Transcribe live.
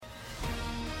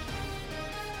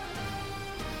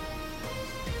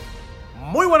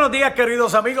Muy buenos días,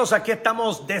 queridos amigos. Aquí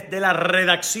estamos desde la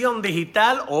redacción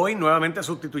digital. Hoy nuevamente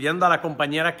sustituyendo a la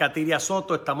compañera Katiria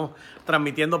Soto. Estamos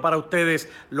transmitiendo para ustedes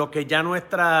lo que ya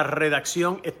nuestra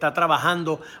redacción está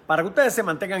trabajando para que ustedes se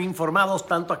mantengan informados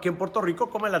tanto aquí en Puerto Rico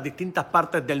como en las distintas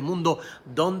partes del mundo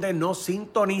donde nos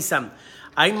sintonizan.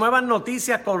 Hay nuevas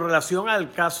noticias con relación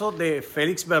al caso de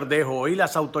Félix Verdejo. Hoy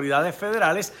las autoridades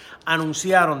federales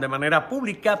anunciaron de manera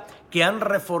pública que han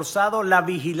reforzado la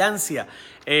vigilancia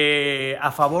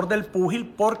a favor del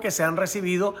púgil porque se han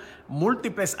recibido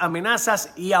múltiples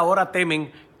amenazas y ahora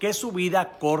temen que su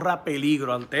vida corra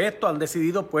peligro. Ante esto han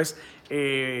decidido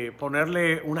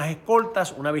ponerle unas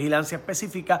escoltas, una vigilancia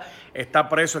específica. Está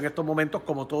preso en estos momentos,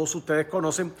 como todos ustedes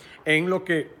conocen, en lo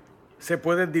que se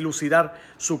puede dilucidar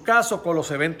su caso con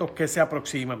los eventos que se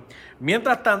aproximan.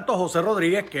 Mientras tanto, José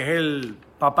Rodríguez, que es el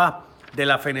papá de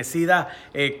la fenecida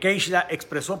Keishla,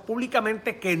 expresó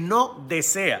públicamente que no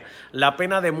desea la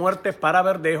pena de muerte para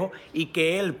Verdejo y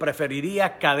que él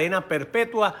preferiría cadena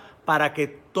perpetua para que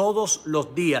todos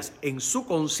los días en su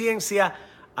conciencia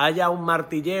haya un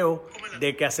martilleo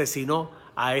de que asesinó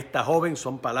a esta joven.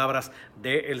 Son palabras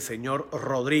del señor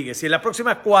Rodríguez. Y en las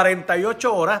próximas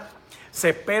 48 horas se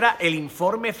espera el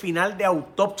informe final de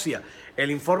autopsia.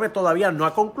 El informe todavía no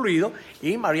ha concluido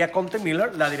y María Conte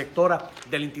Miller, la directora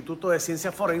del Instituto de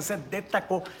Ciencias Forenses,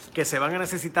 destacó que se van a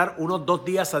necesitar unos 2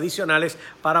 días adicionales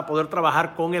para poder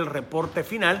trabajar con el reporte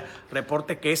final,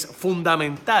 reporte que es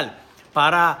fundamental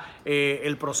para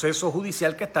el proceso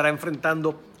judicial que estará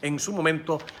enfrentando en su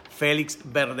momento Félix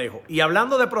Verdejo. Y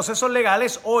hablando de procesos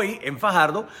legales, hoy en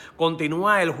Fajardo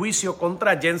continúa el juicio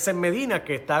contra Jensen Medina,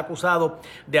 que está acusado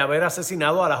de haber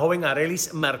asesinado a la joven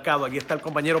Arelis Mercado. Aquí está el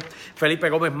compañero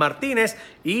Felipe Gómez Martínez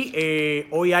y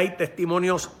hoy hay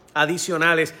testimonios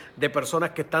adicionales de personas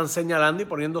que están señalando y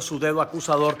poniendo su dedo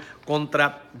acusador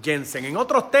contra Jensen. En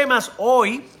otros temas,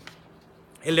 hoy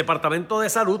el Departamento de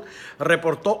Salud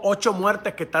reportó 8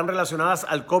 muertes que están relacionadas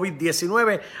al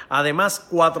COVID-19. Además,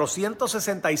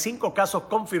 465 casos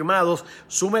confirmados,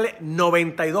 súmele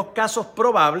 92 casos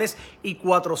probables y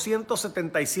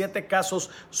 477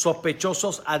 casos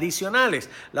sospechosos adicionales.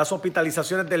 Las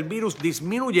hospitalizaciones del virus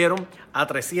disminuyeron a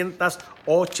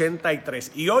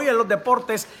 383. Y hoy en los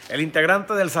deportes, el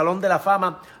integrante del Salón de la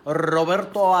Fama,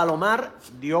 Roberto Alomar,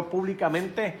 dio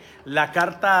públicamente la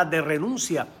carta de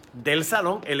renuncia del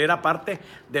salón. Él era parte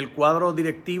del cuadro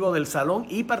directivo del salón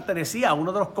y pertenecía a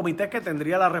uno de los comités que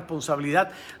tendría la responsabilidad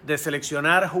de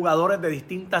seleccionar jugadores de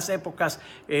distintas épocas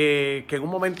que en un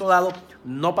momento dado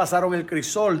no pasaron el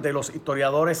crisol de los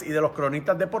historiadores y de los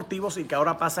cronistas deportivos y que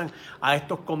ahora pasan a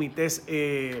estos comités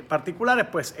particulares.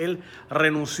 Pues él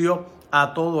renunció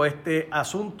a todo este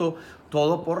asunto,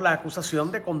 todo por la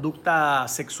acusación de conducta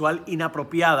sexual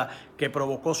inapropiada que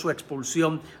provocó su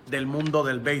expulsión del mundo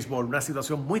del béisbol. Una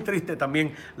situación muy triste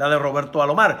también la de Roberto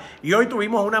Alomar. Y hoy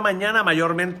tuvimos una mañana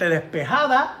mayormente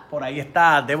despejada. Por ahí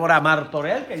está Débora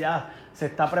Martorell, que ya se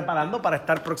está preparando para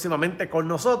estar próximamente con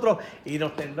nosotros y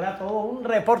nos tendrá todo un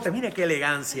reporte. Mire qué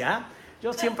elegancia, ¿eh?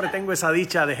 Yo siempre tengo esa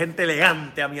dicha de gente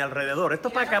elegante a mi alrededor. Esto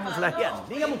es para camuflajear.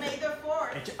 Dígame usted.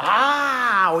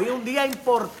 Hoy es un día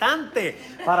importante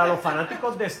para los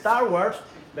fanáticos de Star Wars,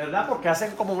 ¿verdad? Porque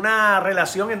hacen como una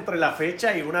relación entre la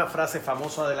fecha y una frase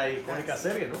famosa de la icónica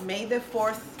serie, ¿no? May the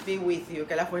 4th be with you.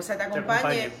 Que la fuerza te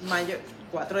acompañe.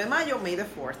 4 de mayo, May the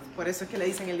 4th. Por eso es que le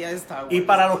dicen el día de Star Wars. Y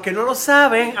para los que no lo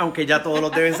saben, aunque ya todos lo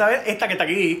deben saber, esta que está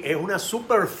aquí es una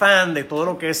super fan de todo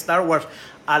lo que es Star Wars,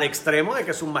 al extremo de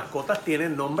que sus mascotas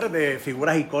tienen nombres de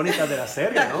figuras icónicas de la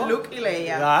serie, ¿no? Luke y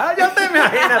Leia. Ya te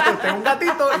imaginas, usted un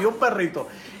gatito y un perrito.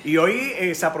 Y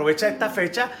hoy se aprovecha esta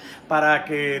fecha para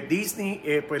que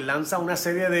Disney pues lanza una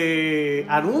serie de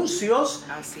anuncios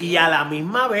y a la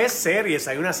misma vez series.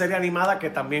 Hay una serie animada que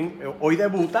también hoy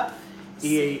debuta.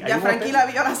 Y ya Frankie la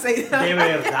vio a las 6 de la De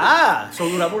verdad, eso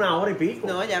duraba 1 hora y pico.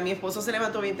 No, ya mi esposo se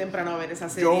levantó bien temprano a ver esa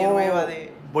serie nueva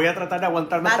de... Voy a tratar de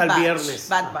aguantarme hasta el viernes.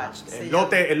 Bad Batch.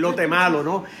 El lote malo,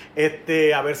 ¿no?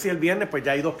 A ver si el viernes pues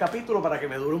ya hay 2 capítulos para que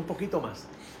me dure un poquito más.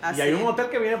 Y hay un hotel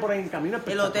que viene por ahí en camino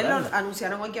espectacular. El hotel lo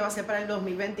anunciaron hoy que va a ser para el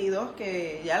 2022,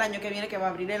 que ya el año que viene que va a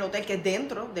abrir el hotel, que es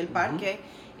dentro del parque.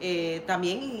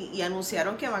 También y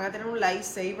anunciaron que van a tener un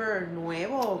lightsaber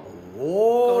nuevo,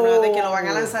 de que lo van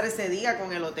a lanzar ese día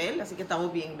con el hotel, así que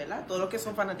estamos bien, ¿verdad? Todos los que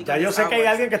son fanáticos ya yo sé que hay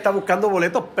alguien que está buscando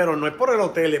boletos, pero no es por el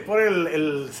hotel, es por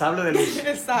el sable de luz.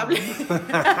 El sable.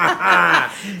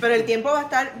 Pero el tiempo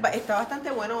está bastante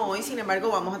bueno hoy. Sin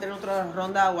embargo, vamos a tener otra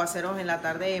ronda de aguaceros en la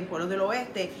tarde en pueblos del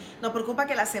oeste. Nos preocupa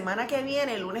que la semana que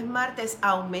viene, el lunes, martes,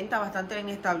 aumenta bastante la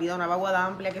inestabilidad, una vaguada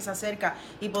amplia que se acerca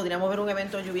y podríamos ver un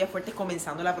evento de lluvias fuertes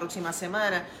comenzando la la próxima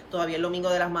semana. Todavía el Domingo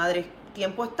de las Madres,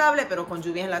 tiempo estable, pero con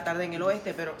lluvias en la tarde en el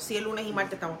oeste, pero sí el lunes y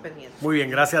martes estamos pendientes. Muy bien,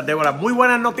 gracias Débora. Muy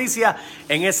buenas noticias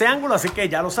en ese ángulo, así que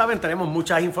ya lo saben, tenemos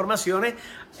muchas informaciones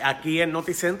aquí en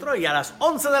Noticentro y a las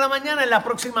 11 de la mañana en la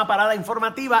próxima parada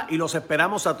informativa y los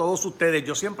esperamos a todos ustedes.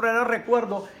 Yo siempre les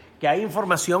recuerdo que hay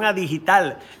información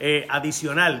adicional,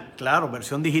 claro,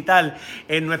 versión digital,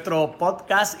 en nuestro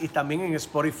podcast y también en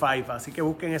Spotify. Así que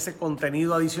busquen ese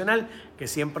contenido adicional, que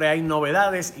siempre hay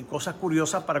novedades y cosas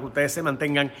curiosas para que ustedes se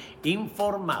mantengan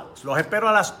informados. Los espero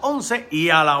a las 11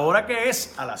 y a la hora que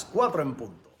es, a las 4 en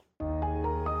punto.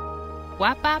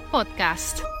 Guapa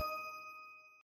Podcast.